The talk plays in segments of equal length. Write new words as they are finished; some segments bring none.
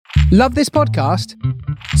Love this podcast?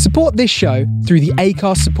 Support this show through the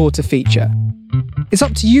Acast supporter feature. It's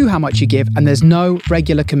up to you how much you give, and there's no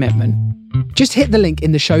regular commitment. Just hit the link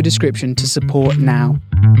in the show description to support now.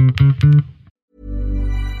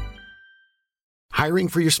 Hiring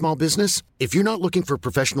for your small business? If you're not looking for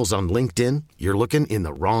professionals on LinkedIn, you're looking in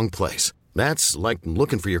the wrong place. That's like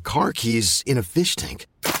looking for your car keys in a fish tank.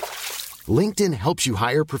 LinkedIn helps you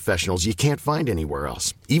hire professionals you can't find anywhere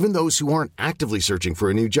else, even those who aren't actively searching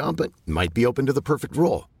for a new job but might be open to the perfect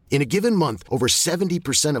role. In a given month, over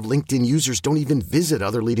 70% of LinkedIn users don't even visit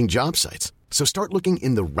other leading job sites. So start looking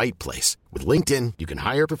in the right place. With LinkedIn, you can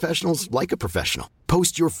hire professionals like a professional.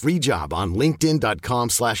 Post your free job on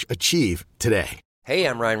linkedin.com/achieve today. Hey,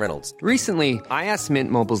 I'm Ryan Reynolds. Recently, I asked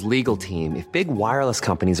Mint Mobile's legal team if big wireless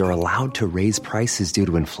companies are allowed to raise prices due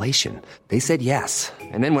to inflation. They said yes.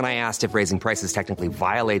 And then when I asked if raising prices technically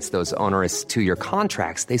violates those onerous two-year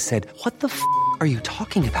contracts, they said, "What the f*** are you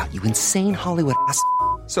talking about, you insane Hollywood ass?"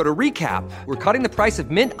 So to recap, we're cutting the price of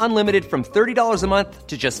Mint Unlimited from $30 a month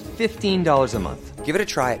to just $15 a month. Give it a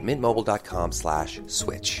try at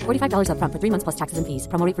mintmobile.com/switch. $45 up front for 3 months plus taxes and fees.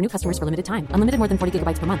 Promo rate for new customers for limited time. Unlimited more than 40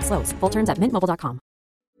 gigabytes per month. Slows full terms at mintmobile.com.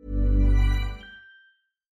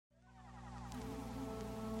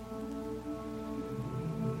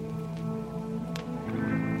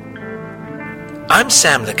 I'm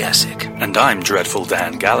Sam Legassic. And I'm Dreadful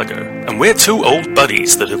Dan Gallagher. And we're two old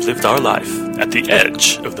buddies that have lived our life at the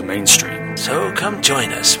edge of the mainstream. So come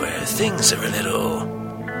join us where things are a little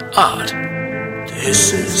odd.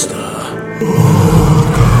 This is the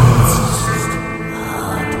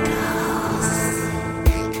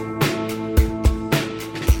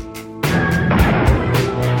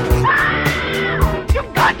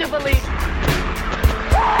You've got to believe.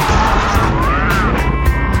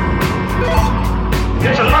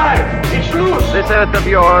 It's alive! It's loose! This earth of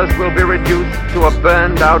yours will be reduced to a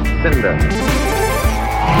burned-out cinder.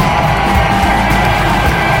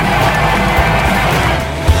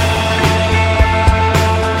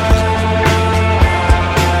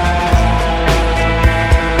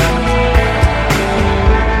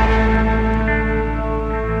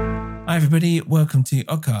 Hi everybody, welcome to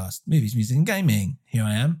Oddcast, Movies, Music and Gaming. Here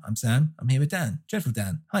I am, I'm Sam, I'm here with Dan, Dreadful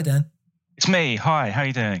Dan. Hi Dan. It's me, hi, how are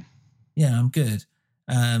you doing? Yeah, I'm good.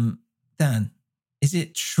 Dan, is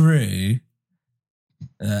it true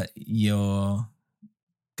that your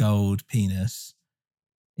gold penis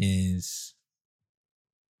is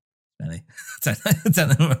smelly? I don't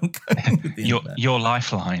know where I'm going with your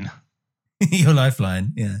lifeline. Your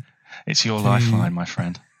lifeline, yeah. It's your lifeline, my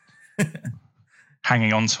friend.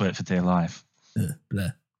 Hanging on to it for dear life.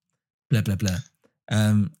 Blah. Blah, blah, blah.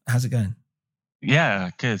 How's it going?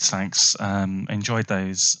 Yeah, good, thanks. Enjoyed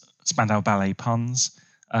those Spandau Ballet puns.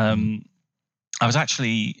 I was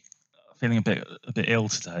actually feeling a bit ill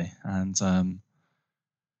today, and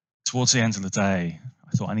towards the end of the day,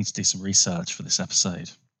 I thought I need to do some research for this episode,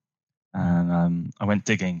 and I went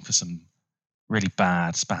digging for some really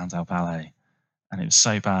bad Spandau Ballet, and it was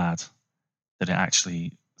so bad that it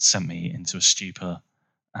actually sent me into a stupor,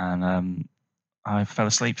 and I fell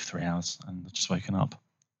asleep for 3 hours and I've just woken up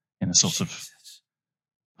in a sort of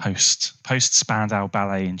post Spandau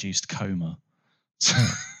Ballet induced coma.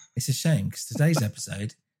 It's a shame because today's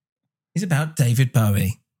episode is about David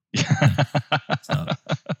Bowie. It's not.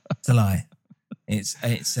 It's a lie. It's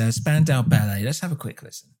Spandau Ballet. Let's have a quick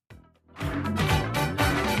listen.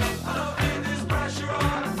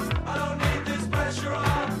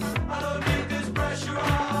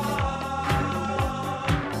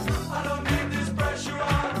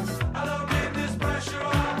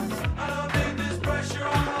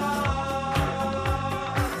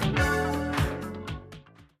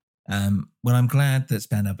 Well, I'm glad that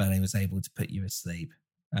Spandau Ballet was able to put you asleep.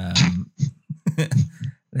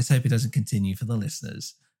 Let's hope it doesn't continue for the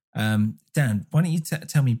listeners. Dan, why don't you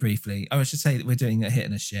tell me briefly? I should say that we're doing a hit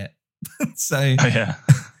and a shit. So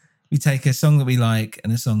we take a song that we like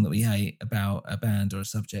and a song that we hate about a band or a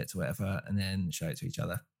subject or whatever, and then show it to each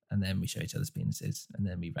other. And then we show each other's penises and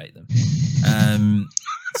then we rate them.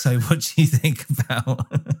 So what do you think about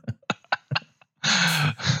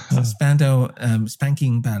Spandau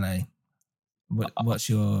Spanking Ballet? What's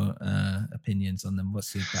your opinions on them?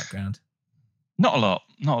 What's your background? Not a lot.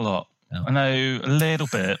 Oh. I know a little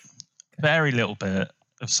bit, very little bit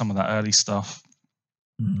of some of that early stuff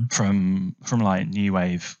from like new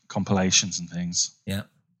wave compilations and things. Yeah.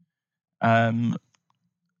 And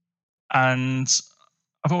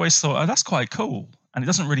I've always thought, oh, that's quite cool. And it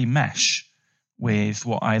doesn't really mesh with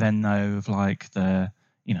what I then know of like the,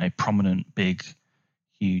 prominent, big,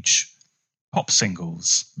 huge pop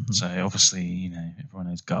singles. Mm-hmm. So obviously, everyone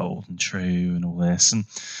knows Gold and True and all this. And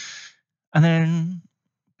And then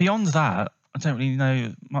beyond that, I don't really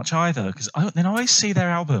know much either, because then I always see their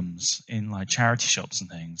albums in like charity shops and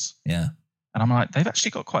things. Yeah. And I'm like, they've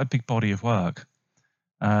actually got quite a big body of work.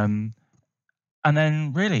 And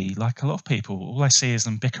then really, like a lot of people, all I see is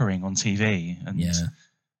them bickering on TV and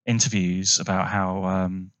interviews about how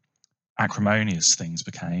acrimonious things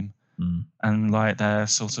became. And like their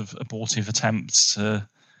sort of abortive attempts to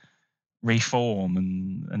reform,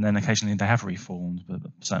 and then occasionally they have reformed, but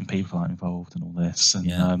certain people aren't involved in all this.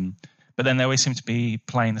 And but then they always seem to be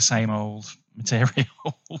playing the same old material.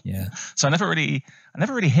 So I never really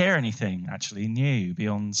hear anything actually new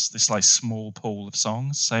beyond this like small pool of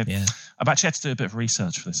songs. So I've actually had to do a bit of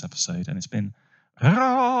research for this episode, and it's been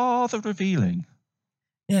rather revealing.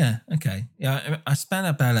 Yeah. Okay. Yeah.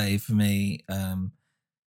 Spandau Ballet for me.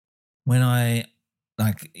 When I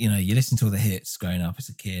you listen to all the hits growing up as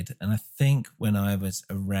a kid, and I think when I was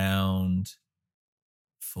around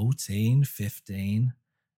 14, 15.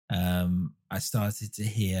 I started to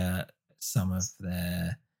hear some of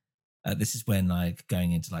their. This is when like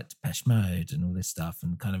going into like Depeche Mode and all this stuff,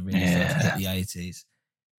 and kind of really started to hit the 80s.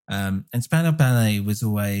 And Spandau Ballet was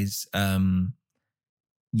always, I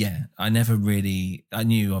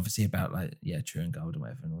knew obviously about like True and Gold and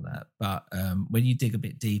whatever and all that, but when you dig a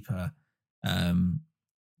bit deeper,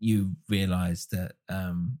 you realise that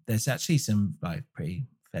there's actually some like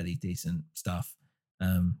fairly decent stuff.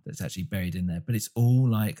 That's actually buried in there, but it's all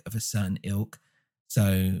like of a certain ilk.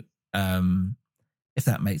 So, if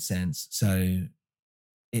that makes sense. So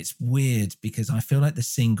it's weird because I feel like the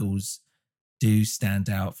singles do stand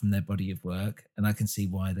out from their body of work, and I can see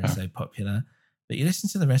why they're so popular. But you listen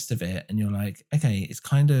to the rest of it and you're like, okay, it's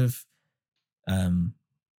kind of, I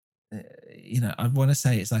want to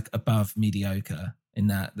say it's like above mediocre in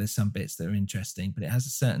that there's some bits that are interesting, but it has a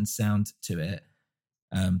certain sound to it.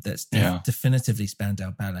 That's definitively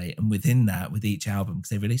Spandau Ballet, and within that, with each album, because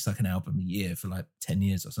they release like an album a year for like 10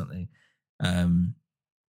 years or something,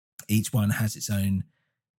 each one has its own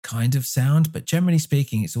kind of sound, but generally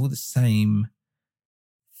speaking, it's all the same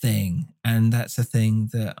thing, and that's a thing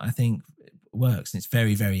that I think works, and it's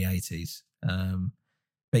very, very 80s.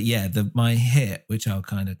 But yeah, my hit, which I'll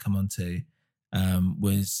kind of come on to,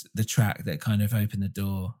 was the track that kind of opened the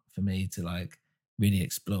door for me to like really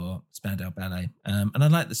explore Spandau Ballet. And I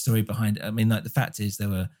like the story behind it. I mean, like the fact is they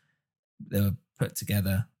were put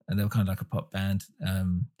together and they were kind of like a pop band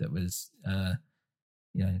that was,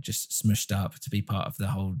 just smushed up to be part of the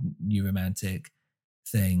whole new romantic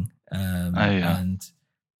thing. And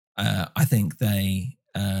I think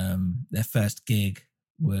their first gig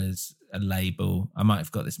was a label. I might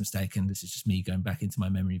have got this mistaken. This is just me going back into my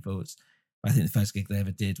memory vaults. But I think the first gig they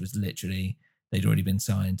ever did was literally, they'd already been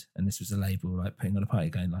signed, and this was a label like putting on a party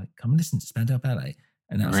going like, come and listen to Spandau Ballet.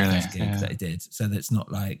 And that was the first gig that they did. So that's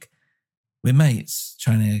not like we're mates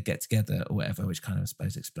trying to get together or whatever, which kind of I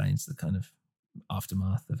suppose explains the kind of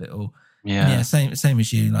aftermath of it all. Yeah, same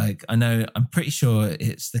as you. Like I know, I'm pretty sure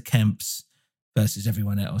it's the Kemps versus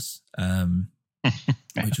everyone else,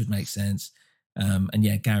 which would make sense. And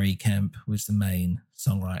yeah, Gary Kemp was the main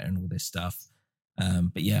songwriter and all this stuff.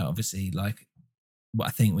 But yeah, obviously, like what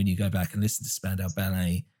I think when you go back and listen to Spandau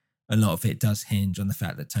Ballet, a lot of it does hinge on the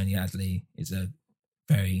fact that Tony Hadley is a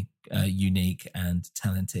very unique and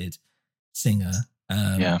talented singer.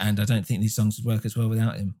 And I don't think these songs would work as well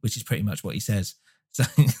without him, which is pretty much what he says. So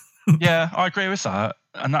yeah, I agree with that.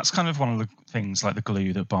 And that's kind of one of the things, like the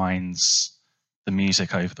glue that binds the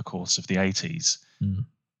music over the course of the 80s.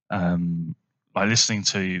 By listening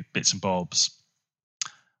to bits and bobs,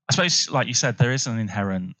 I suppose, like you said, there is an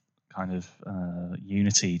inherent kind of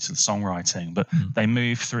unity to the songwriting, but they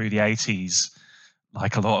move through the 80s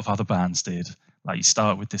like a lot of other bands did. Like you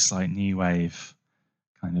start with this like new wave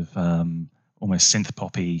kind of almost synth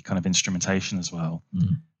poppy kind of instrumentation as well.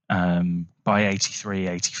 By 83,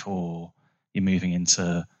 84, you're moving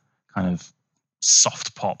into kind of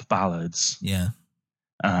soft pop ballads.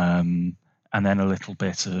 And then a little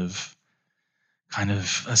bit of kind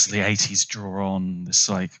of, as the 80s draw on, this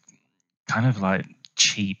like kind of like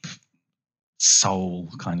cheap soul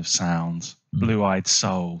kind of sound, blue-eyed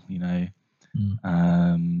soul, you know.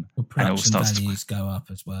 And it all starts values go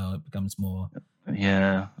up as well. It becomes more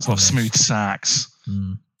it's a lot of smooth sax,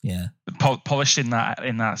 polished in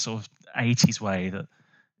that sort of 80s way that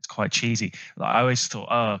it's quite cheesy. Like I always thought,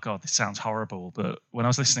 oh god, this sounds horrible, but when I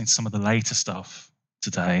was listening to some of the later stuff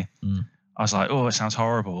today, I was like, oh, it sounds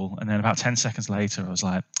horrible, and then about 10 seconds later I was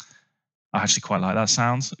like, I actually quite like that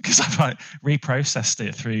sound, because I've like reprocessed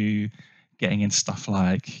it through getting into stuff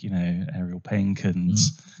like, you know, Ariel Pink and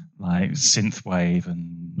like synthwave,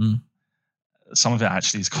 and some of it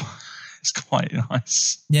actually is quite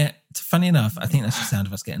nice. Yeah, funny enough, I think that's the sound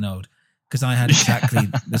of us getting old, because I had exactly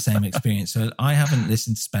the same experience. So I haven't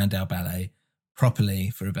listened to Spandau Ballet properly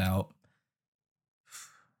for about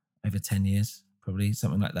over 10 years, probably,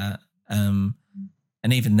 something like that. And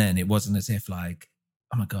even then, it wasn't as if like,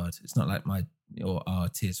 oh my God, it's not like our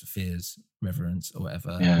Tears for Fears reverence or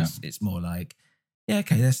whatever. Yeah. It's more like, yeah,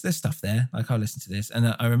 okay, there's stuff there. Like, I'll listen to this.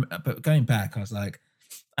 And but going back, I was like,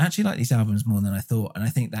 I actually like these albums more than I thought. And I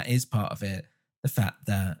think that is part of it. The fact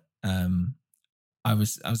that I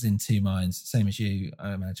was in two minds, same as you,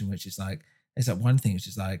 I imagine, which is like, there's that one thing which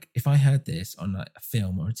is like, if I heard this on like a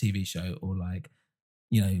film or a TV show or like,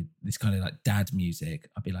 you know, this kind of like dad music,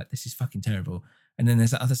 I'd be like, this is fucking terrible. And then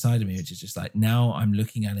there's the other side of me, which is just like, now I'm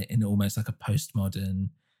looking at it in almost like a postmodern,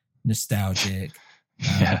 nostalgic,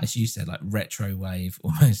 as you said, like retro wave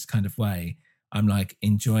almost kind of way. I'm like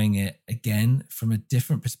enjoying it again from a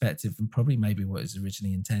different perspective and probably maybe what was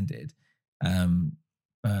originally intended.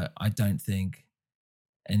 But I don't think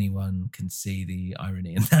anyone can see the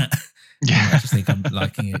irony in that. Yeah. I just think I'm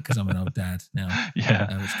liking it because I'm an old dad now, which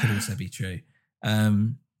could also be true.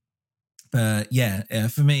 But yeah,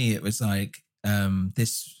 for me, it was like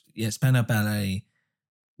Spandau Ballet,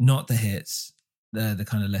 not the hits, the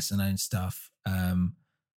kind of lesser known stuff,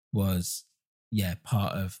 was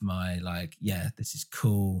part of my like, this is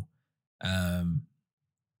cool,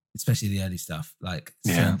 especially the early stuff like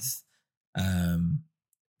synth,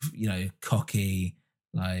 you know, cocky,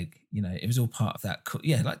 like, you know, it was all part of that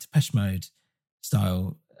like Depeche Mode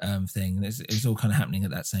style thing. It was all kind of happening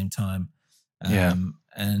at that same time. And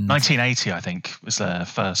 1980, I think, was their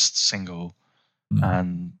first single,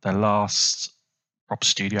 and their last proper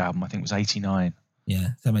studio album, I think, was 89. Yeah,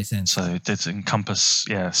 that makes sense. So it did encompass,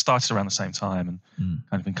 started around the same time and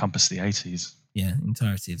kind of encompass the 80s. Yeah,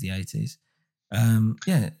 entirety of the 80s.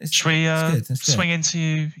 Should we swing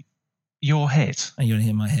into your hit? And you want to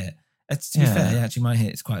hear my hit? To be fair, actually, my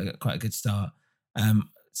hit is quite a good start.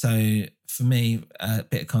 So for me, a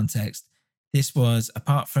bit of context. This was,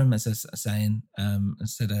 apart from, as I was saying, as I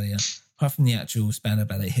said earlier, apart from the actual Spandau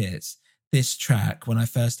Ballet hits, this track, when I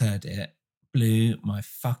first heard it, blew my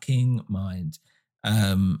fucking mind.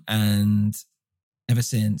 And ever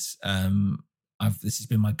since, this has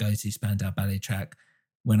been my go-to Spandau Ballet track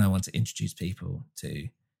when I want to introduce people to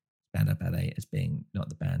Spandau Ballet as being not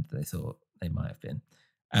the band that they thought they might have been.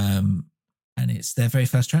 And it's their very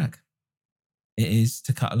first track. It is,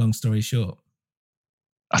 to cut a long story short.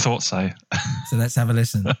 I thought so. So let's have a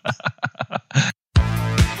listen.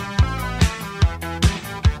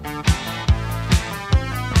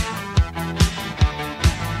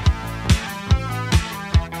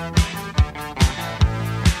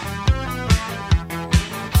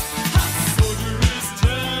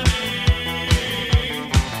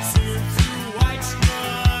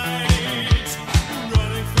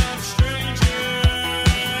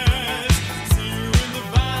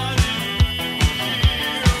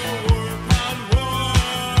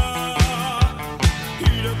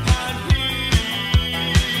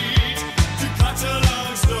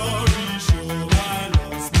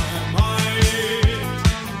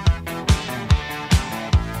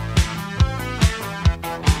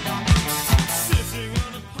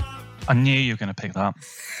 I knew you were going to pick that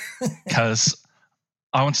because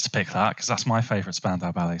I wanted to pick that because that's my favourite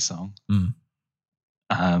Spandau Ballet song.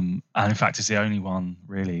 And in fact, it's the only one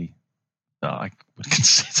really that I would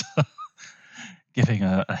consider giving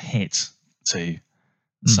a hit to.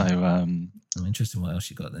 So I'm interested in what else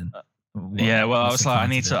you got then. I was like, I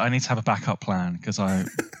need to have a backup plan because I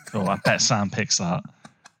bet Sam picks that.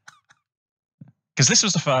 Because this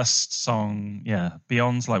was the first song,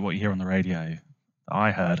 beyond like what you hear on the radio.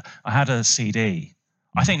 I had a CD.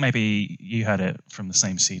 I think maybe you heard it from the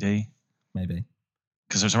same CD. Maybe.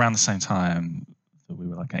 Because it was around the same time that we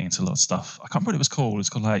were like getting into a lot of stuff. I can't remember what it was called. It was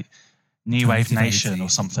called like New Wave Nation or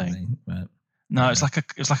something. Right. No, it was like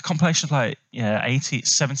a compilation of like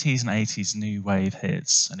 70s and 80s new wave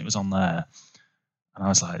hits, and it was on there. And I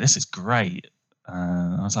was like, this is great.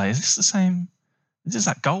 I was like, is this the same? This is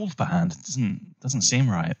that gold band. It doesn't seem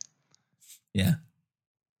right. Yeah.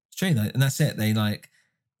 It's true though, and that's it.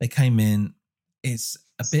 They came in. It's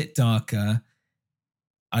a bit darker.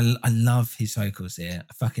 I love his vocals here.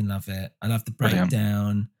 I fucking love it. I love the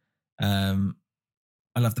breakdown.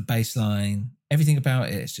 I love the bass line. Everything about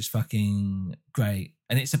it is just fucking great,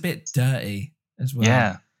 and it's a bit dirty as well.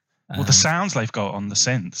 Yeah. Well, the sounds they've got on the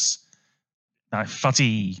synths, that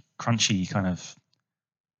fuzzy, crunchy kind of,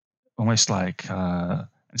 almost like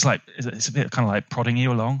it's a bit kind of like prodding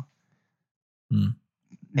you along. Yeah,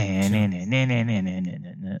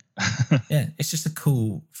 it's just a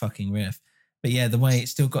cool fucking riff. But yeah, the way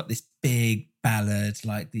it's still got this big ballad,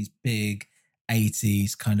 like these big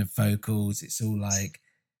 80s kind of vocals. It's all like,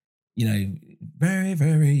 you know, very,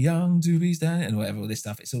 very young to be standing and whatever, all this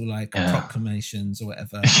stuff. It's all like proclamations or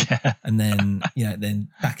whatever. And then, you know, then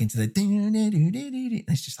back into the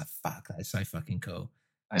it's just like, fuck, that is so fucking cool.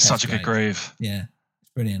 It's such a good groove. Yeah.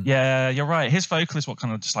 It's brilliant. Yeah, you're right. His vocal is what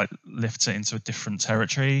kind of just like lifts it into a different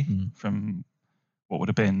territory from what would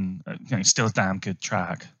have been, you know, still a damn good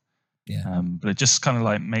track. Yeah. But it just kind of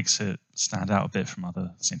like makes it stand out a bit from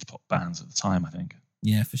other synth pop bands at the time, I think.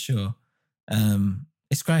 Yeah, for sure.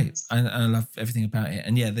 It's great. I love everything about it.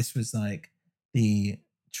 And yeah, this was like the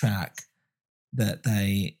track that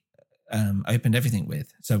they opened everything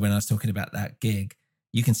with. So when I was talking about that gig,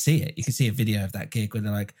 you can see it. You can see a video of that gig where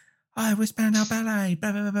they're like, I was Spandau Ballet,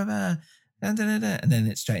 blah, blah, blah, blah, blah, da, da, da, da. And then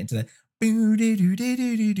it's straight into the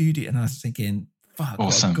boo-doo-doo-doo-doo-doo-doo. And I was thinking, fuck,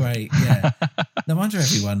 awesome. What great. Yeah. No wonder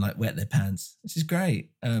everyone like wet their pants. This is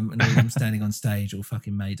great. And all of them standing on stage all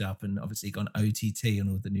fucking made up and obviously gone OTT on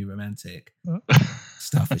all the New Romantic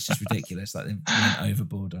stuff. It's just ridiculous. Like they went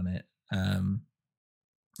overboard on it.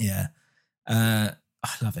 I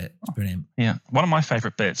love it. It's brilliant. Yeah. One of my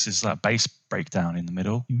favourite bits is that bass breakdown in the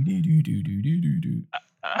middle.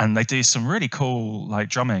 And they do some really cool like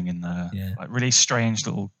drumming in there. Yeah. Like really strange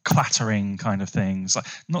little clattering kind of things. Like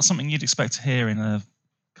not something you'd expect to hear in a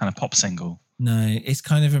kind of pop single. No, it's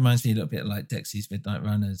kind of reminds me a little bit like Dexy's Midnight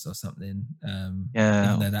Runners or something.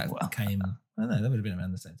 Yeah. Even though that came, I don't know, that would have been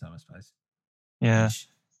around the same time, I suppose. Yeah.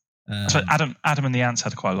 So Adam and the Ants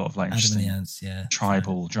had quite a lot of like Adam and the Ants, yeah,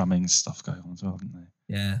 tribal drumming stuff going on as well, didn't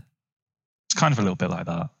they? Yeah. It's kind of a little bit like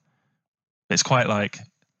that. It's quite like,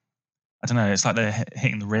 I don't know, it's like they're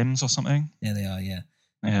hitting the rims or something. Yeah, they are, yeah.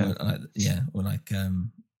 Yeah. Or like a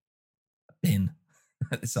bin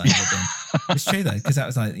at the side of a bin. It's true though, because that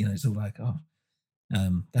was like, you know, it's all like,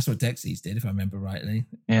 that's what Dexys did, if I remember rightly.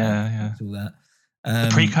 Yeah. It's all that.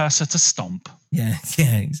 The precursor to Stomp. Yeah,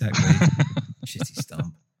 exactly. Shitty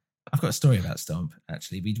Stomp. I've got a story about Stomp,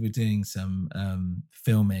 actually. We were doing some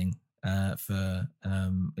filming for,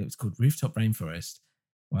 it was called Rooftop Rainforest,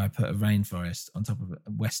 where I put a rainforest on top of a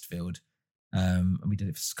Westfield. And we did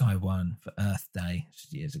it for Sky One for Earth Day, which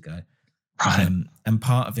was years ago. Right. And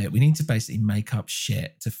part of it, we need to basically make up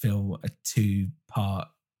shit to fill a two-part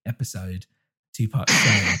episode, two-part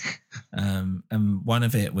show. And one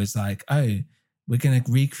of it was like, we're going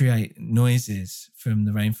to recreate noises from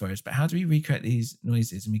the rainforest, but how do we recreate these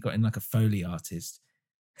noises? And we got in like a Foley artist.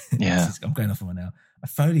 Yeah. I'm going off on one now. A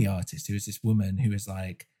Foley artist who was this woman who was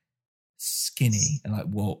like skinny and like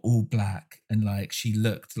wore all black. And like, she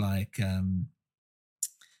looked like,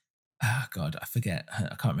 God, I forget.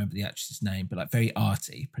 I can't remember the actress's name, but like very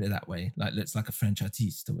arty, put it that way. Like looks like a French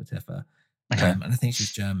artiste or whatever. Okay. And I think she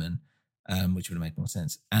was German, which would have made more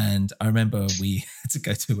sense. And I remember we had to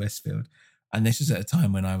go to Westfield. And this was at a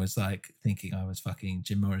time when I was like thinking I was fucking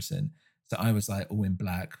Jim Morrison. So I was like all in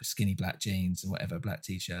black, skinny black jeans and whatever, black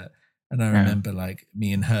t-shirt. And I remember like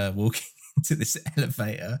me and her walking into this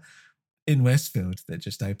elevator in Westfield that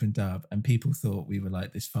just opened up, and people thought we were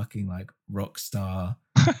like this fucking like rock star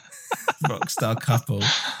couple,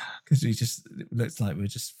 because we just looked like we were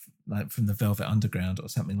just like from the Velvet Underground or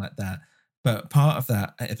something like that. But part of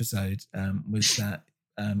that episode was that,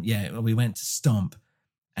 we went to Stomp.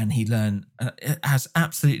 And he learned, it has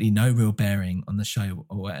absolutely no real bearing on the show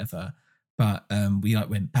or whatever. But we like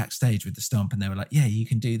went backstage with the Stomp, and they were like, yeah, you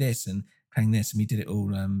can do this and playing this. And we did it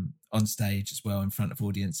all on stage as well in front of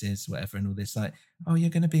audiences, whatever. And all this like, oh, you're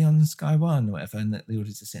going to be on Sky One or whatever. And the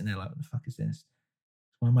audience are sitting there like, what the fuck is this?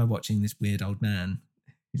 Why am I watching this weird old man?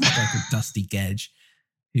 He's a guy called Dusty Gedge,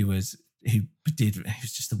 who was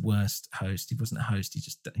just the worst host. He wasn't a host.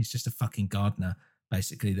 He's just a fucking gardener.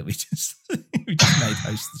 Basically, that we just made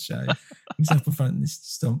host the show. He's up in front of this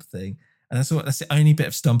Stomp thing, and that's the only bit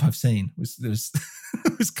of Stomp I've seen was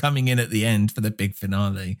coming in at the end for the big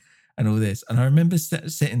finale and all this. And I remember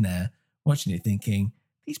sitting there watching it, thinking,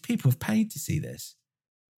 these people have paid to see this.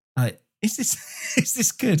 Like, is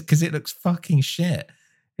this good? Because it looks fucking shit.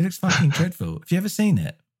 It looks fucking dreadful. Have you ever seen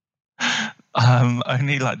it?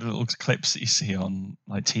 Only like the little clips that you see on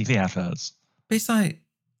like TV adverts. But it's like,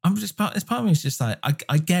 part of me is just like,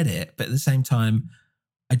 I get it, but at the same time,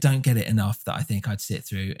 I don't get it enough that I think I'd sit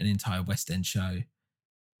through an entire West End show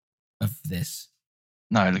of this.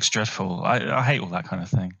 No, it looks dreadful. I hate all that kind of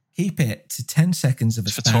thing. Keep it to 10 seconds of a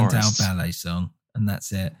Spandau Ballet song, and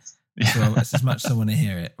that's it. Well, that's as much as I want to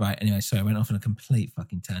hear it. Right, anyway, sorry, I went off on a complete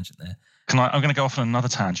fucking tangent there. I'm going to go off on another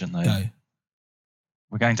tangent, though. Go.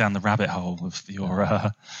 We're going down the rabbit hole of your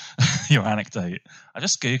anecdote. I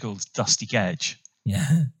just Googled Dusty Gedge.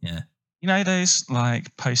 Yeah. You know those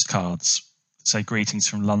like postcards say Greetings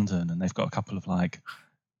from London, and they've got a couple of like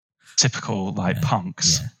typical like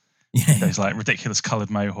punks. Yeah. Those like ridiculous coloured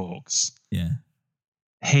mohawks. Yeah.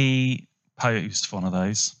 He posed for one of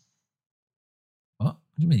those. What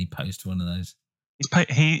do you mean he posed for one of those?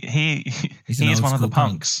 He is one of the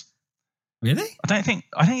punks. Really? I think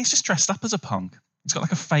he's just dressed up as a punk. He's got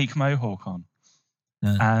like a fake mohawk on.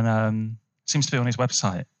 And seems to be on his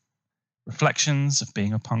website. Reflections of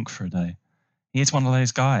being a punk for a day. He is one of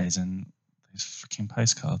those guys and those freaking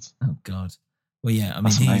postcards. Oh God. Well, yeah. I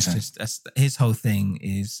mean, his whole thing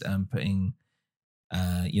is putting,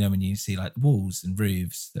 when you see like walls and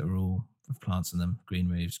roofs that are all with plants on them, green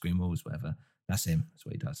roofs, green walls, whatever. That's him. That's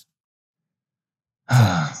what he does.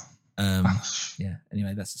 Yeah.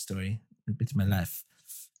 Anyway, that's the story. A bit of my life.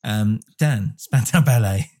 Dan, Spandau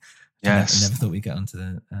Ballet. Yes. I never thought we'd get onto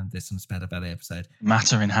this on the Spandau Ballet episode.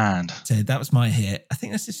 Matter in hand. So that was my hit. I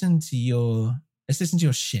think let's listen to your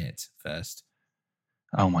shit first.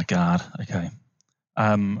 Oh my God. Okay.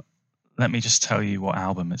 Let me just tell you what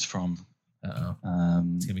album it's from.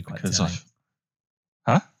 It's gonna be quite because telling.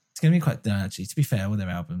 It's gonna be quite actually. To be fair, all their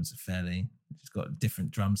albums are fairly. It's got a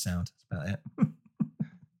different drum sound. That's about it.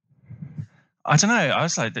 I don't know. I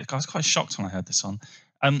was quite shocked when I heard this song.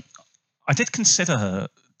 I did consider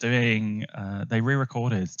doing. They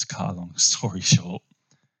re-recorded, to cut a long story short,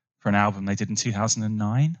 for an album they did in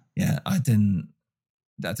 2009. Yeah, I don't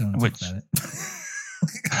want to talk about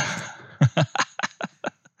it.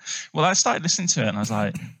 Well, I started listening to it and I was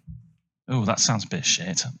like, "Oh, that sounds a bit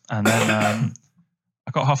shit." And then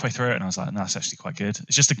I got halfway through it and I was like, "No, that's actually quite good.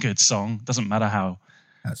 It's just a good song. Doesn't matter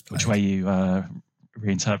which way you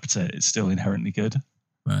reinterpret it. It's still inherently good."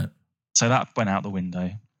 Right. So that went out the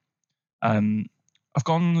window. I've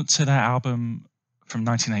gone to their album from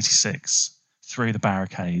 1986, Through the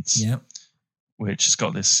Barricades. Yep. Which has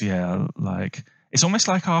got this, like it's almost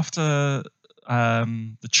like after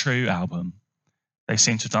the True album, they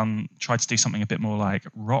seem to have tried to do something a bit more like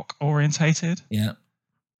rock orientated. Yeah.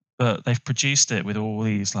 But they've produced it with all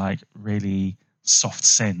these like really soft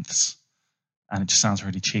synths, and it just sounds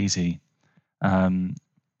really cheesy. But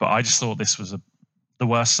I just thought this was the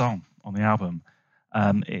worst song on the album.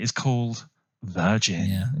 It is called Virgin.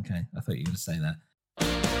 Yeah, okay. I thought you were going to say that.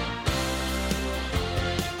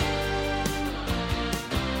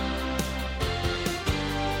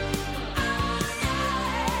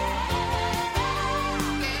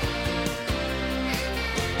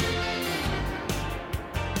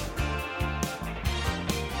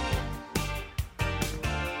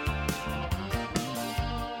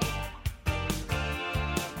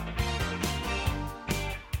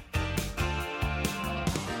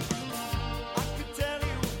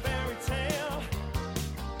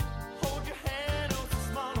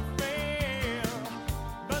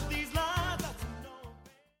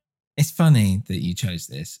 It's funny that you chose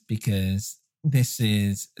this because this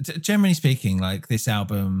is, generally speaking, like this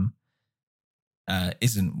album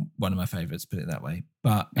isn't one of my favorites, put it that way.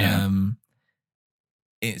 But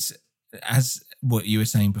it's, as what you were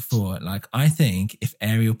saying before, like I think if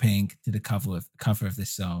Ariel Pink did a cover of this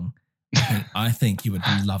song, I think you would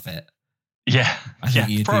love it. Yeah. I think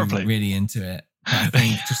you'd be really into it. But I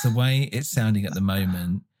think just the way it's sounding at the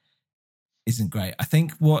moment isn't great. I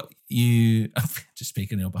think what you, just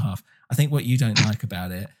speaking on your behalf, I think what you don't like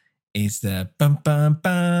about it is the bum bum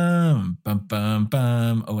bum bum bum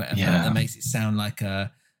bum or whatever that makes it sound like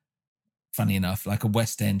funny enough, like a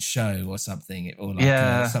West End show or something, or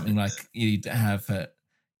like something like you'd have at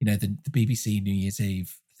the BBC New Year's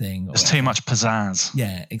Eve thing. There's too much pizzazz.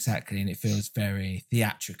 Yeah, exactly, and it feels very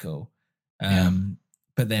theatrical.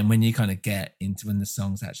 But then when you kind of get into when the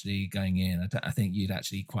song's actually going in, I think you'd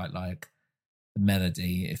actually quite like the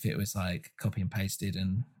melody if it was like copy and pasted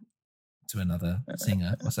and to another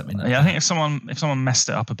singer or something like that. I think if someone messed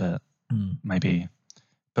it up a bit, maybe.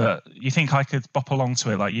 But you think I could bop along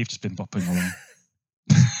to it like you've just been bopping along?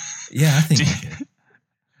 Yeah, I think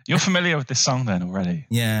you're familiar with this song then already.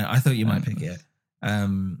 Yeah, I thought you might pick it.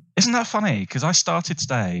 Isn't that funny? Because I started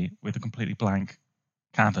today with a completely blank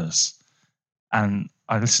canvas and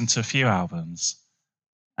I listened to a few albums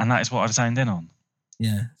and that is what I've zoned in on.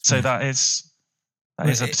 Yeah. So that is a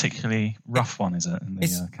particularly rough one, is it, in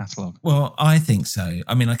the catalogue? Well, I think so.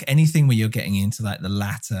 I mean, like anything where you're getting into like the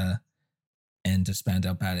latter end of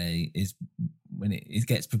Spandau Ballet is when it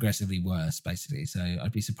gets progressively worse, basically. So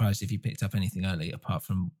I'd be surprised if you picked up anything early apart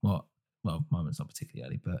from mine was not particularly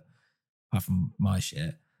early, but apart from my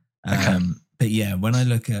shit. But yeah, when I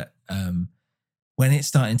look at when it's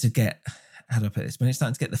starting to get, how do I put this? When it's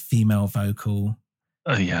starting to get the female vocal.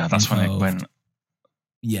 Oh yeah, that's involved, when it went.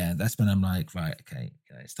 Yeah, that's when I'm like, right, okay,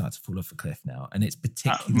 it starts to fall off a cliff now. And it's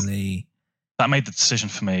particularly... that made the decision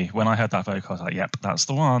for me. When I heard that vocal, I was like, yep, that's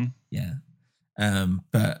the one. Yeah.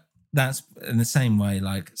 But that's in the same way,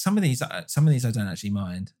 like some of these I don't actually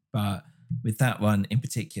mind, but with that one in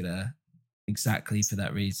particular, exactly for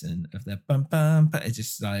that reason of the bum bum, but it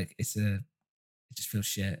just like it just feels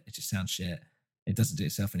shit. It just sounds shit. It doesn't do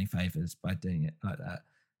itself any favors by doing it like that.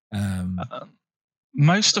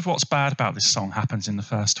 Most of what's bad about this song happens in the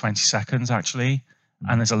first 20 seconds, actually,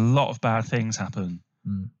 and there's a lot of bad things happen.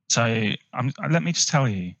 So let me just tell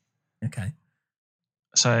you. Okay.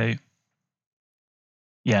 So,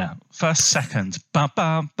 yeah, first second, ba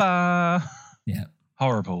ba ba. Yeah.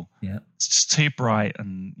 Horrible. Yeah. It's just too bright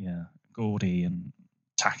and gaudy and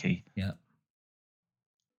tacky. Yeah.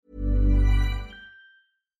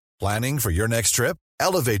 Planning for your next trip?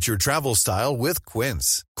 Elevate your travel style with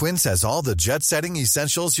Quince. Quince has all the jet-setting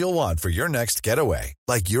essentials you'll want for your next getaway,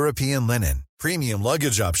 like European linen, premium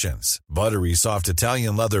luggage options, buttery soft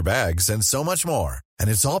Italian leather bags, and so much more. And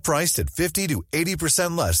it's all priced at 50 to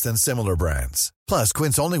 80% less than similar brands. Plus,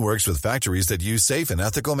 Quince only works with factories that use safe and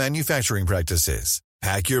ethical manufacturing practices.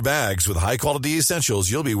 Pack your bags with high-quality essentials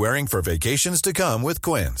you'll be wearing for vacations to come with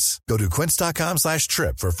Quince. Go to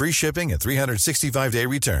quince.com/trip for free shipping and 365-day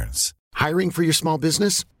returns. Hiring for your small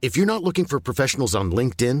business? If you're not looking for professionals on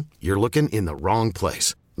LinkedIn, you're looking in the wrong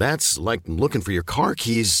place. That's like looking for your car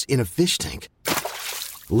keys in a fish tank.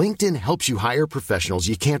 LinkedIn helps you hire professionals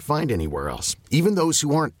you can't find anywhere else, even those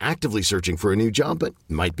who aren't actively searching for a new job but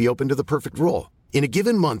might be open to the perfect role. In a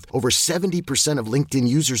given month, over 70% of LinkedIn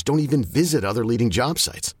users don't even visit other leading job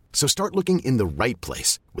sites. So start looking in the right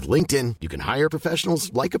place. With LinkedIn, you can hire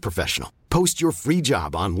professionals like a professional. Post your free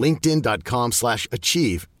job on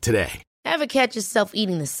linkedin.com/achieve today. Ever catch yourself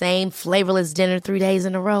eating the same flavorless dinner 3 days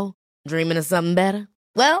in a row? Dreaming of something better?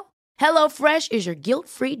 Well, HelloFresh is your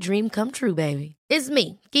guilt-free dream come true, baby. It's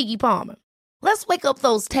me, Keke Palmer. Let's wake up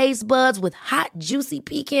those taste buds with hot, juicy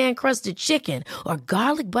pecan-crusted chicken or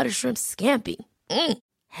garlic butter shrimp scampi.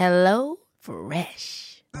 Hello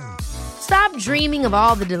Fresh. Stop dreaming of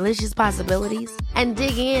all the delicious possibilities and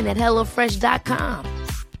dig in at HelloFresh.com.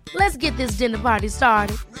 Let's get this dinner party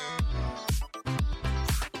started.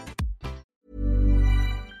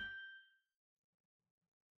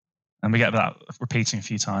 And we get that repeating a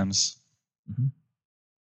few times.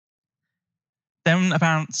 Then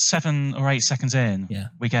about 7 or 8 seconds in,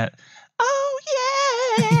 we get, oh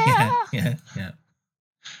yeah! yeah.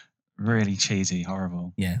 Really cheesy,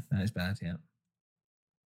 horrible. Yeah, that is bad, yeah.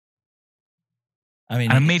 I mean,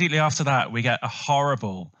 and immediately after that, we get a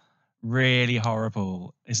horrible, really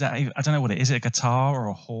horrible. Is that? I don't know what it is. Is it a guitar or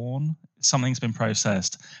a horn? Something's been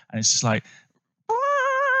processed, and it's just like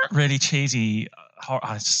really cheesy.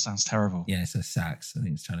 It just sounds terrible. Yeah, it's a sax. I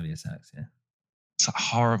think it's trying to be a sax. Yeah, it's like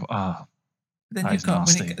horrible. But then you've got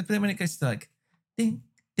when it goes to like ding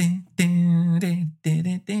ding ding ding ding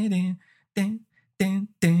ding ding ding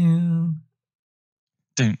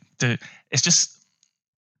ding ding. It's just.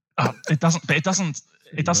 It doesn't. But it doesn't.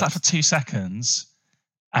 It does that for 2 seconds,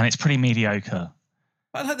 and it's pretty mediocre.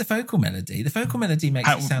 I like the vocal melody. The vocal melody makes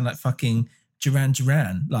it sound like fucking Duran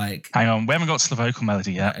Duran. Like, hang on, we haven't got to the vocal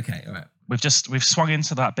melody yet. Okay, all right. We've swung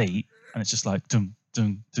into that beat, and it's just like dum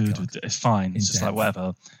dum dum. It's fine. It's just like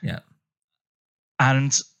whatever. Yeah.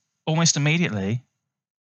 And almost immediately,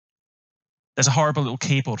 there's a horrible little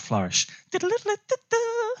keyboard flourish. Okay,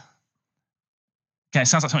 it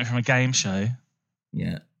sounds like something from a game show.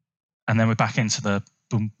 Yeah. And then we're back into the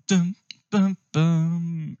boom, boom, boom,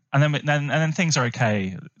 boom, and then things are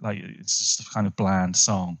okay. Like it's just a kind of bland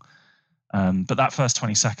song. But that first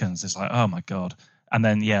 20 seconds is like, oh my god. And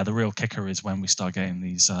then the real kicker is when we start getting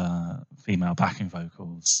these female backing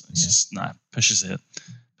vocals. It's just pushes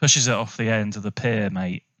it off the end of the pier,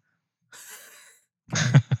 mate.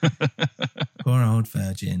 Poor old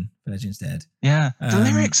Virgin. Virgin's dead. Yeah, the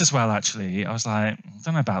lyrics as well. Actually, I was like, I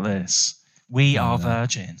don't know about this. We are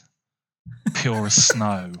virgin, pure as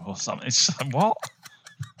snow, or something. It's just like, what?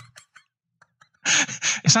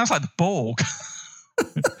 It sounds like the Borg.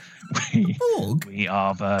 Borg? We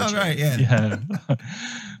are virgin. Oh, right, yeah.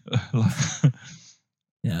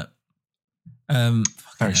 Yeah.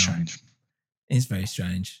 Very strange. It's very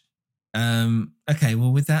strange. Okay,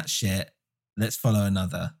 well, with that shit, let's follow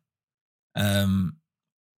another.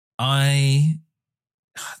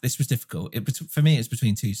 This was difficult. For me, it's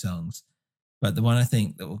between 2 songs. But the one I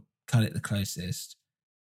think that will cut it the closest,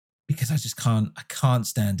 because I can't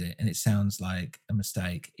stand it, and it sounds like a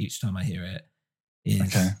mistake each time I hear it, is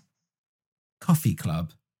Coffee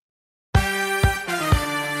Club.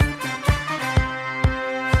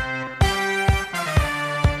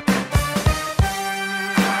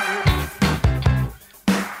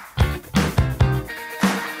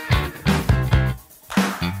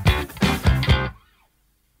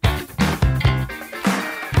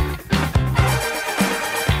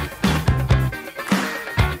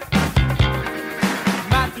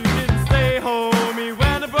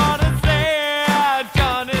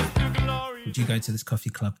 to this coffee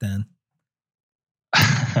club, Dan?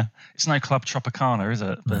 It's no Club Tropicana, is it?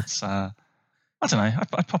 No. But I don't know.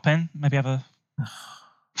 I'd pop in, maybe have a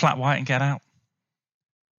flat white and get out.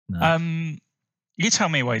 No. You tell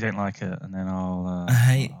me why you don't like it, and then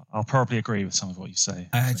I'll probably agree with some of what you say.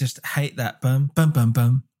 I just hate that bum bum bum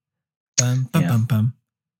bum bum bum bum bum.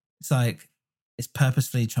 It's like it's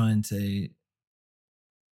purposefully trying to.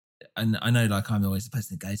 And I know, like, I'm always the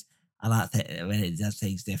person that goes, I like that when it does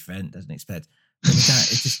things different, doesn't expect. But with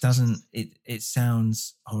that, it just doesn't. It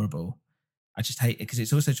sounds horrible. I just hate it because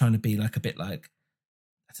it's also trying to be like a bit like,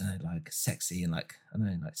 I don't know, like sexy and like, I don't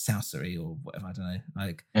know, like saucery or whatever. I don't know,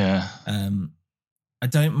 like I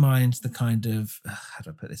don't mind the kind of how do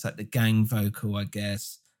I put this? Like the gang vocal, I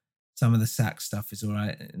guess. Some of the sax stuff is all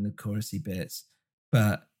right in the chorusy bits,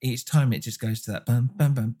 but each time it just goes to that bum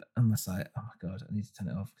bum bum. I'm just like, oh my god, I need to turn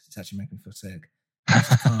it off because it's actually making me feel sick.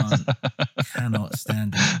 Cannot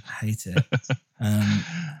stand it. Hate it.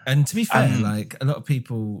 And to be fair, like a lot of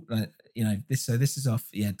people, like, you know, this is off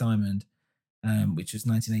Diamond, which was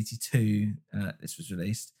 1982. This was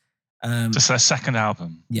released. Just their second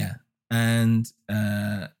album. Yeah, and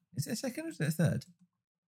is it a second or is it a third?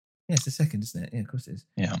 Yeah, it's a second, isn't it? Yeah, of course it is.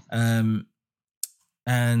 Yeah.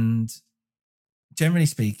 And generally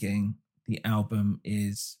speaking, the album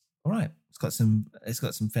is all right. It's got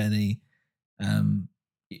some fairly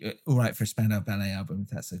all right for a Spandau Ballet album, if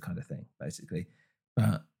that's the kind of thing, basically.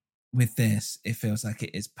 But with this, it feels like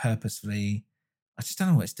it is purposefully. I just don't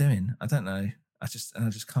know what it's doing. I don't know. I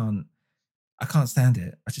can't stand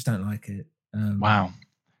it. I just don't like it. Wow.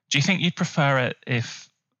 Do you think you'd prefer it if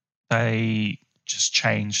they just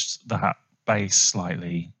changed that bass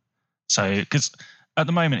slightly? So, because at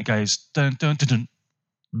the moment it goes dun dun dun dun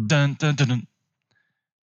dun dun dun dun.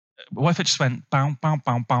 What if it just went bow bow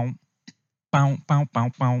bow bow bow bow bow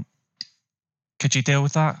bow? Could you deal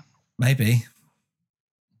with that? Maybe,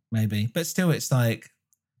 but still, it's like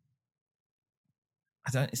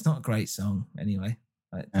It's not a great song anyway.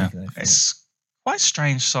 It's quite a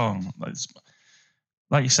strange song.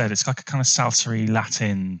 Like you said, it's like a kind of salsery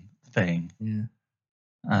Latin thing. Yeah.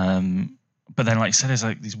 But then, like you said, there's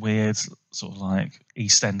like these weird sort of like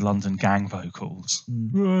East End London gang vocals.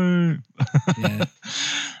 Right. Yeah.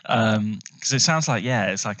 Because it sounds like,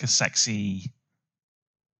 it's like a sexy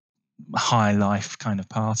high life kind of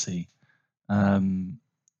party. That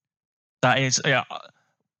is, I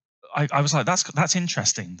was like, that's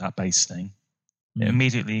interesting, that bass thing. It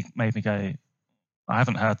immediately made me go, I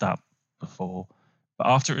haven't heard that before. But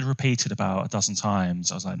after it was repeated about a dozen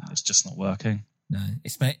times, I was like, it's just not working. No,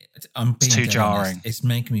 it's too jarring. Honest, it's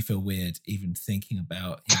making me feel weird even thinking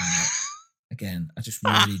about hearing it again. I just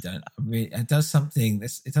really don't. It does something.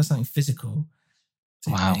 It does something physical.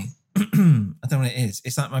 Wow. Me. I don't know what it is.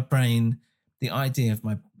 It's like my brain. The idea of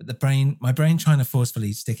my brain trying to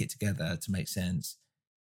forcefully stick it together to make sense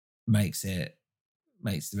makes the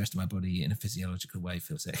rest of my body in a physiological way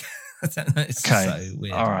feel sick. I don't know. It's so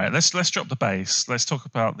weird. All right, let's drop the bass. Let's talk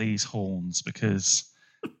about these horns, because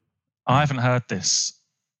I haven't heard this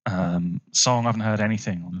song. I haven't heard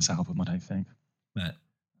anything on this album, I don't think. Right.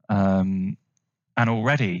 And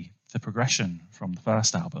already the progression from the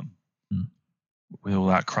first album with all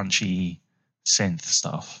that crunchy synth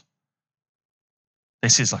stuff,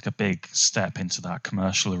 this is like a big step into that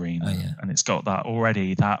commercial arena. Oh, yeah. And it's got that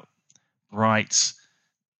bright,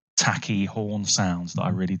 tacky horn sounds that I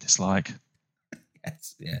really dislike.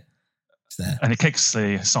 Yes, yeah. It's there. And it kicks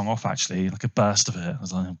the song off, actually, like a burst of it. I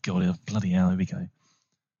was like, oh god, bloody hell, here we go.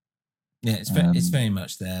 Yeah, it's very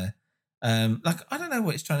much there. Like, I don't know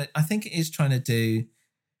what it's trying to. I think it is trying to do.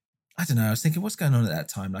 I don't know. I was thinking, what's going on at that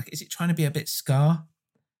time? Like, is it trying to be a bit ska?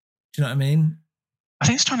 Do you know what I mean? I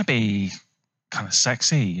think it's trying to be kind of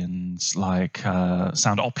sexy and like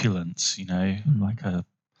sound opulent, you know, like a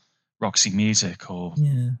Roxy Music or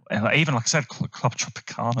even, like I said, Club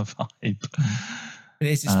Tropicana vibe. But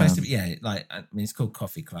it's supposed to be, like, I mean, it's called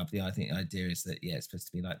Coffee Club. I think the idea is that, it's supposed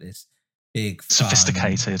to be like this big, fun,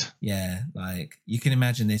 sophisticated. Yeah, like you can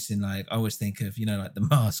imagine this in, like, I always think of, like The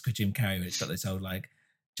Mask with Jim Carrey, where it's got those old like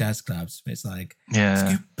jazz clubs. It's like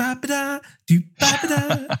whatever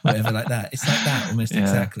like that. It's like that almost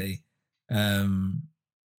exactly.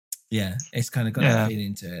 It's kind of got that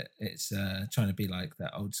feeling to it. It's trying to be like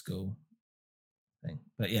that old school thing,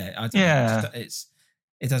 but I don't know.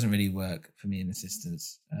 It doesn't really work for me in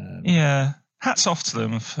Assistance. Hats off to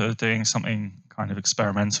them for doing something kind of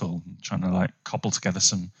experimental, trying to like cobble together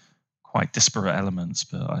some quite disparate elements.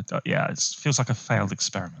 But it feels like a failed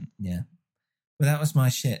experiment. Yeah. Well, that was my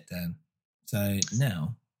shit, Dan. So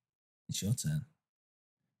now it's your turn.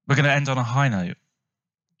 We're going to end on a high note.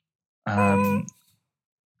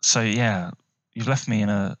 you've left me in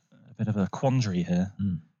a bit of a quandary here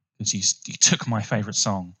because you took my favourite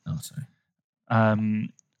song. Oh, sorry.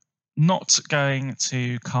 Not going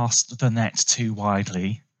to cast the net too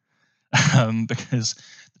widely, because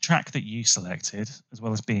the track that you selected, as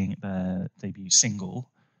well as being their debut single,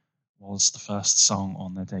 was the first song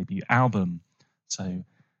on their debut album. So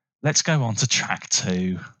let's go on to track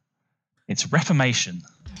 2. It's Reformation.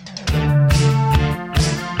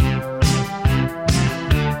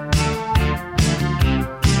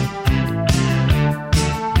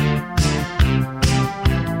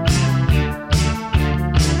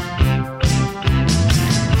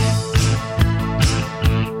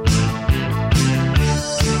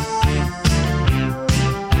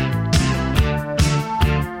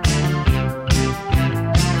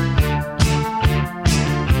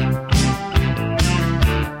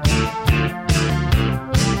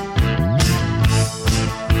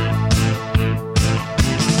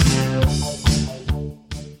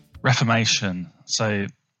 Reformation. So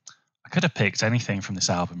I could have picked anything from this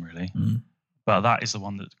album, really, but that is the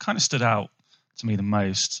one that kind of stood out to me the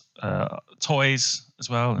most. Toys as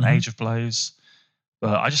well, and Age of Blows.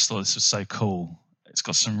 But I just thought this was so cool. It's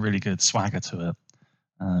got some really good swagger to it.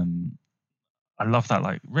 I love that,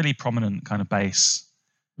 like, really prominent kind of bass.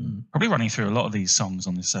 Probably running through a lot of these songs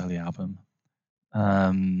on this early album.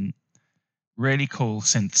 Really cool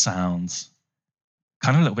synth sounds.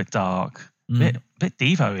 Kind of a little bit dark. Bit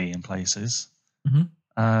Devo-y in places.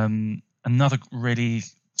 Another really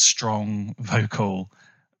strong vocal,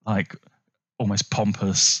 like almost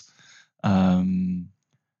pompous. And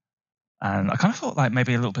I kind of thought like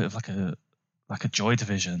maybe a little bit of like a Joy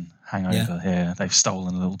Division hangover here. They've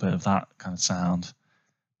stolen a little bit of that kind of sound,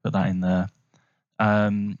 put that in there. I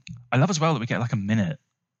love as well that we get like a minute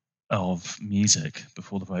of music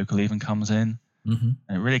before the vocal even comes in. And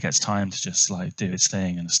it really gets time to just like do its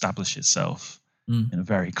thing and establish itself in a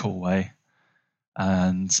very cool way.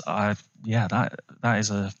 And that's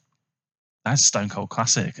a Stone Cold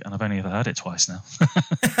classic, and I've only ever heard it twice now.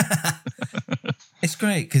 It's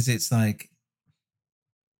great because it's like,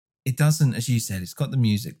 it doesn't, as you said, it's got the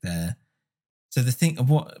music there. So the thing of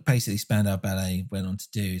what basically Spandau Ballet went on to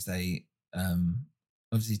do is they,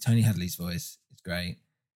 obviously Tony Hadley's voice is great,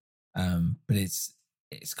 but it's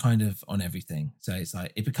kind of on everything. So it's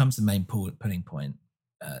like, it becomes the main pulling point,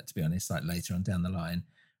 to be honest, like later on down the line.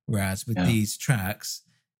 Whereas with these tracks,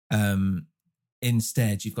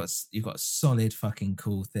 instead you've got a solid fucking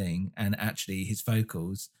cool thing, and actually his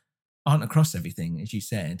vocals aren't across everything, as you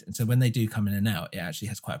said. And so when they do come in and out, it actually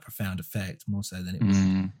has quite a profound effect, more so than it was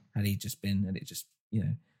had he just been, and it just,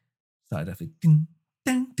 started off with ding,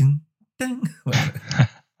 ding, ding, ding, whatever.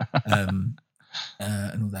 And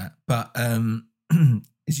all that. But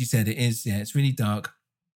as you said, it is, it's really dark.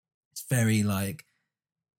 It's very like,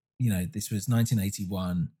 this was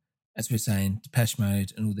 1981. As we're saying, Depeche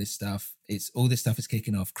Mode and all this stuff. All this stuff is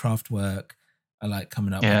kicking off. Kraftwerk are like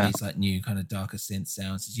coming up with these like new kind of darker synth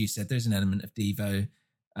sounds. As you said, there's an element of Devo.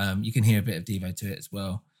 You can hear a bit of Devo to it as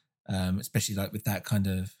well, especially like with that kind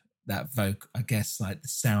of that vocal. I guess like the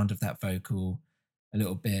sound of that vocal a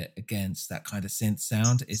little bit against that kind of synth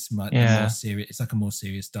sound. It's like more serious. It's like a more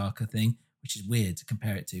serious, darker thing, which is weird to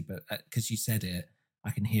compare it to, but because you said it,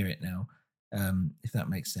 I can hear it now. If that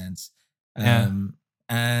makes sense.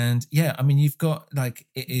 And I mean, you've got like,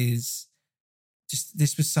 it is just,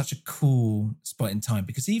 this was such a cool spot in time,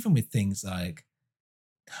 because even with things like,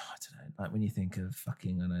 I don't know, like when you think of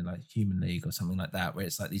fucking, I don't know, like Human League or something like that, where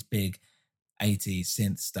it's like these big 80s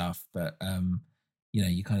synth stuff, but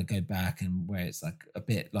you kind of go back and where it's like a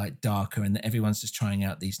bit like darker, and everyone's just trying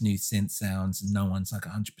out these new synth sounds, and no one's like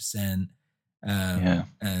 100%.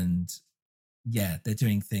 And they're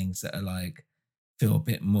doing things that are like, feel a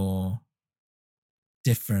bit more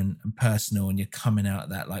different and personal, and you're coming out of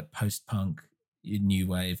that like post-punk new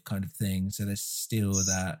wave kind of thing. So there's still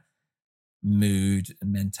that mood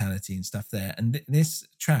and mentality and stuff there. And this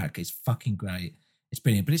track is fucking great. It's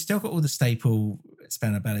brilliant, but it's still got all the staple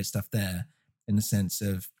Spandau Ballet stuff there, in the sense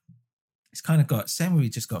of it's kind of got same way we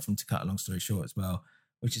just got from To Cut a Long Story Short as well,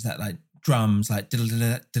 which is that like drums, like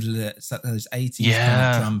it's like those 80s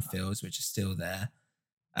kind of drum feels, which are still there.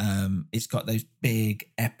 It's got those big,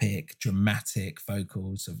 epic, dramatic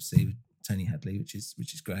vocals, obviously with Tony Hadley, which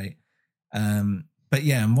is great. But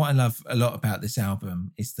and what I love a lot about this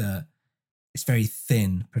album is that it's very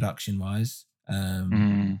thin production wise,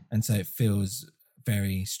 and so it feels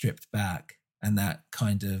very stripped back, and that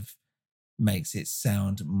kind of makes it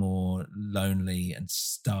sound more lonely and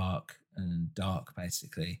stark and dark,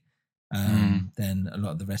 basically, than a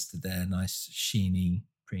lot of the rest of their nice, sheeny,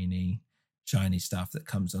 preeny, shiny stuff that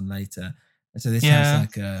comes on later. And so this has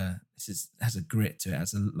like has a grit to it,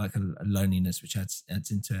 has a loneliness which adds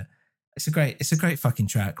into it. It's a great fucking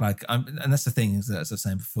track. Like, and that's the thing, is that, as I was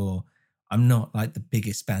saying before, I'm not like the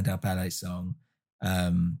biggest Spandau Ballet song,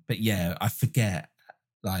 but yeah, I forget.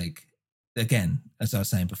 Like, again, as I was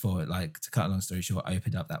saying before, like, to cut a long story short,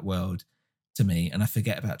 opened up that world to me, and I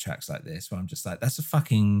forget about tracks like this where I'm just like, that's a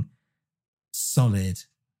fucking solid,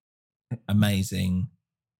 amazing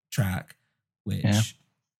track, which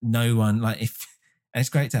no one and it's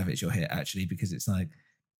great to have It's Your Hit, actually, because it's like,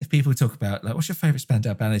 if people talk about, like, what's your favourite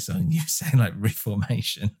Spandau Ballet song? You say, like,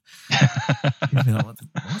 Reformation. You'd be like, what?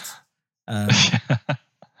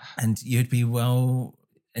 And you'd be well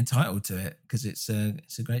entitled to it, because it's a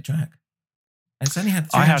great track. And it's only had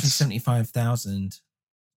 375,000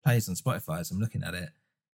 plays on Spotify as I'm looking at it.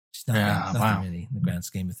 Just nothing really in the grand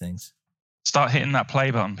scheme of things. Start hitting that play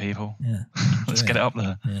button, people. Yeah. Let's get it up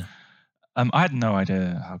there. Yeah. I had no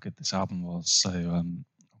idea how good this album was, so I'm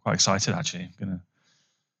quite excited, actually. I'm going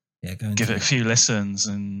to give it a few listens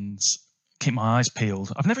and keep my eyes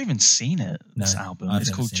peeled. I've never even seen it, this album. It's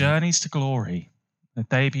called Journeys to Glory, the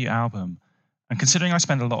debut album. And considering I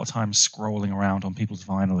spend a lot of time scrolling around on people's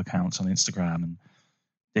vinyl accounts on Instagram and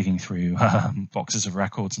digging through boxes of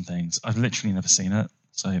records and things, I've literally never seen it.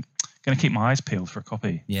 So I'm going to keep my eyes peeled for a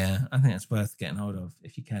copy. Yeah, I think it's worth getting hold of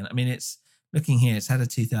if you can. I mean, it's looking here, it's had a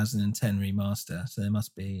 2010 remaster, so there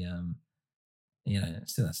must be,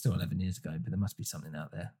 that's still 11 years ago, but there must be something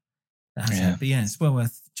out there that has it. But yeah, it's well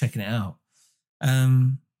worth checking it out.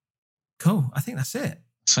 Cool. I think that's it.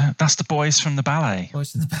 So that's the boys from the ballet.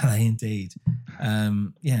 Boys from the ballet, indeed. A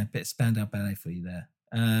bit of Spandau Ballet for you there.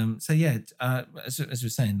 As we're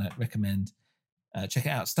saying, like, recommend check it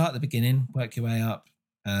out. Start at the beginning, work your way up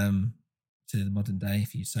to the modern day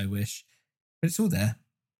if you so wish. But it's all there.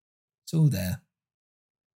 It's all there.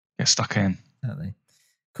 Get stuck in. Exactly.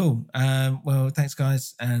 Cool. Well, thanks,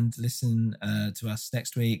 guys, and listen to us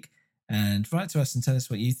next week. And write to us and tell us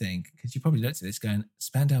what you think, because you probably looked at this going,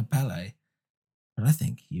 Spandau Ballet. But I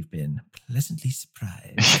think you've been pleasantly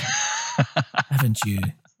surprised. Haven't you?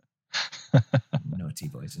 Naughty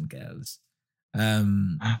boys and girls.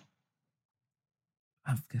 I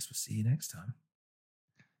guess we'll see you next time.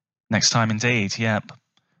 Next time, indeed. Yep.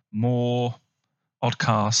 More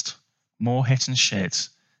Oddcast, more Hit and Shit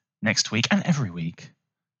next week and every week.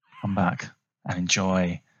 Come back and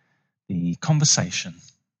enjoy the conversation.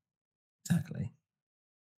 Exactly.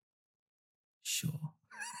 Sure.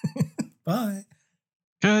 Bye.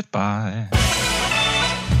 Goodbye.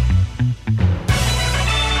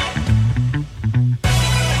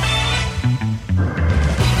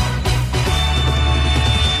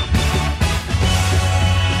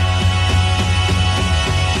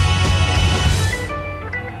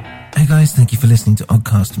 Hey guys, thank you for listening to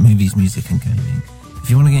Oddcast Movies, Music and Gaming.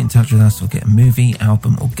 If you want to get in touch with us or get a movie,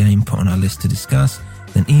 album or game put on our list to discuss,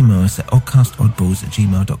 then email us at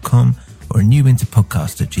oddcastoddballs@gmail.com or a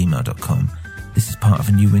newwinterpodcast@gmail.com. This is part of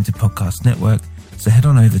a New Winter Podcast network, so head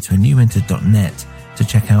on over to anewwinter.net to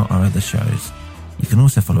check out our other shows. You can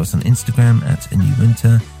also follow us on Instagram at A New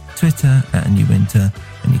Winter, Twitter at A New Winter,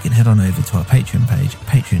 and you can head on over to our Patreon page,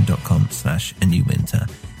 patreon.com/anewwinter.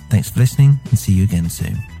 Thanks for listening, and see you again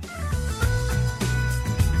soon.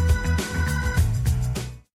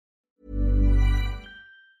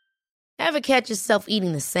 Ever catch yourself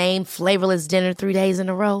eating the same flavorless dinner 3 days in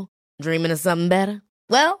a row? Dreaming of something better?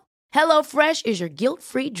 Well, HelloFresh is your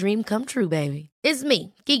guilt-free dream come true, baby. It's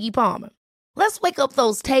me, Keke Palmer. Let's wake up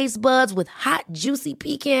those taste buds with hot, juicy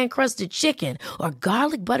pecan-crusted chicken or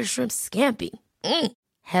garlic butter shrimp scampi.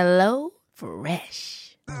 Hello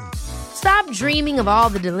Fresh. Stop dreaming of all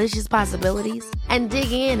the delicious possibilities and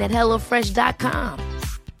dig in at HelloFresh.com.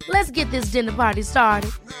 Let's get this dinner party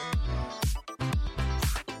started.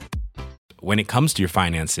 When it comes to your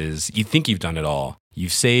finances, you think you've done it all.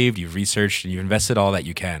 You've saved, you've researched, and you've invested all that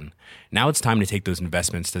you can. Now it's time to take those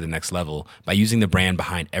investments to the next level by using the brand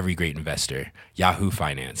behind every great investor, Yahoo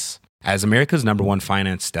Finance. As America's #1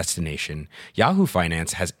 finance destination, Yahoo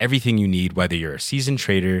Finance has everything you need, whether you're a seasoned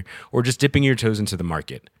trader or just dipping your toes into the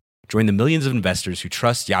market. Join the millions of investors who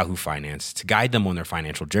trust Yahoo Finance to guide them on their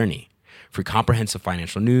financial journey. For comprehensive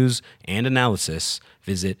financial news and analysis,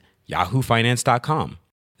 visit yahoofinance.com.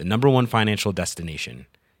 The #1 financial destination,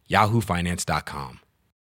 yahoofinance.com.